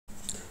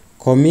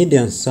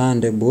Comedian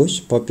Sunday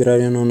Bush,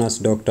 popularly known as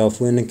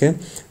Dr.Ofweneke,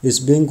 is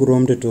being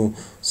groomed to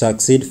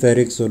succeed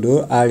Felix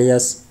Odor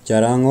alias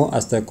Jalango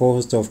as the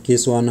co-host of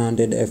Kiss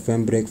 100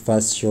 FM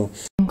breakfast show.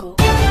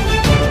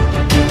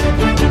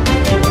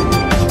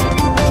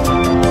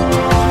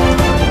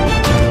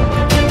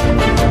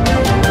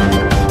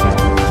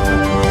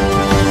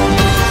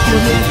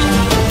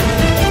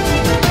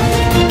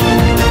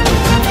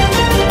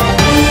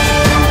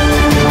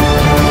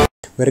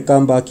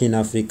 Welcome back in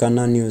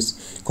Africana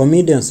News.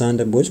 Comedian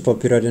Sunday Bush,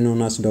 popularly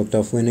known as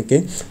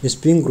Dr.Ofweneke, is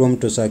being groomed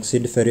to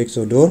succeed Felix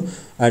Odor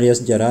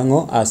alias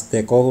Jalango as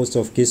the co-host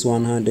of Kiss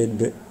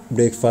 100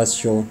 breakfast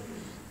show.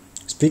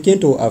 Speaking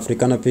to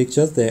Africana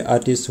Pictures, the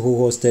artist who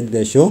hosted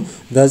the show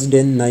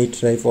Thursday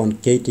Night Live on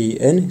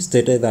KTN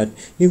stated that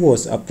he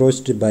was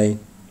approached by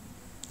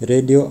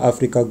Radio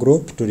Africa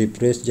Group to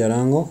replace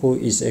Jalango, who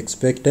is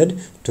expected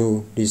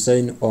to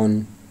resign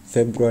on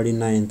February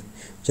 9th.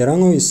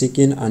 Jalango is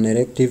seeking an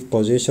elective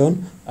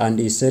position and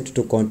is set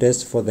to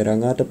contest for the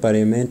Langata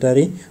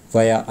parliamentary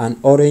via an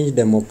Orange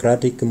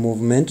Democratic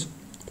Movement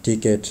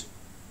ticket.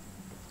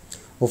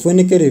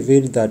 Ofweneke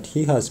revealed that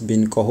he has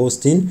been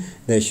co-hosting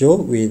the show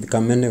with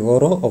Kamene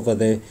Goro over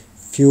the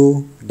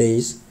few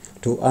days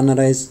to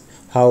analyze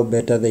how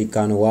better they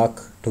can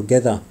work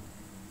together.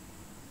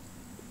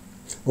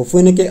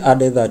 Ofweneke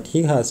added that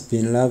he has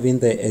been loving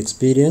the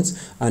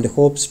experience and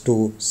hopes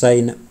to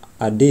sign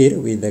a deal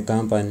with the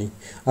company.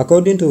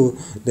 According to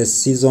the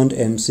seasoned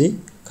MC,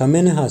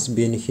 Kamene has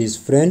been his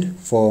friend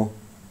for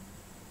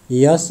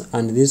years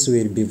and this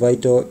will be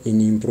vital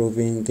in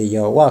improving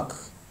their work.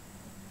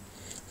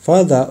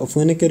 Further,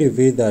 Ofweneke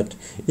revealed that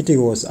it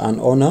was an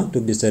honor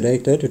to be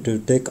selected to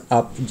take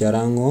up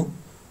Jalango's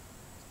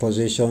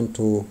position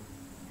to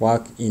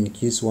work in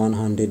Kiss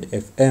 100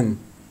 FM.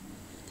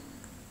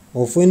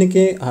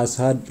 Ofweneke has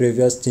had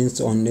previous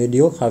stints on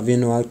radio,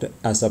 having worked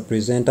as a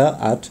presenter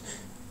at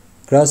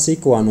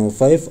Classic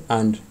 105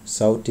 and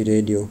Sauti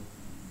Radio.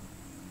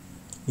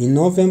 In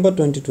November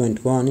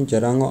 2021,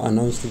 Jalango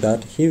announced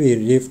that he will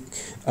leave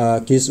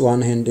Kiss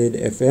 100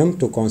 FM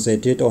to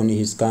concentrate on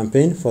his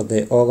campaign for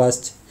the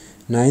August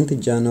 9th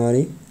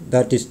January,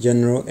 that is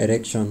general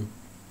election.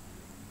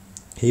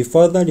 He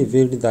further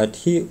revealed that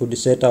he would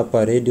set up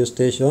a radio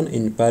station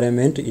in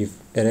Parliament if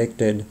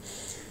elected.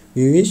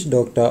 We wish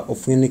Dr.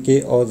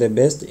 Ofweneke all the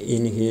best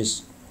in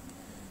his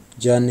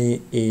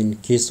journey in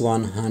Kiss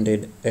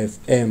 100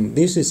 FM.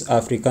 This is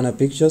Africana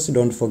Pictures.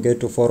 Don't forget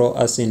to follow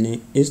us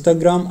in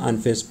Instagram and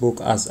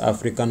Facebook as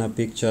Africana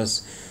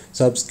Pictures.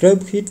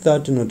 Subscribe, hit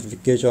that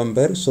notification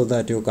bell so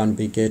that you can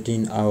be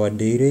getting our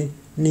daily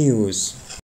news.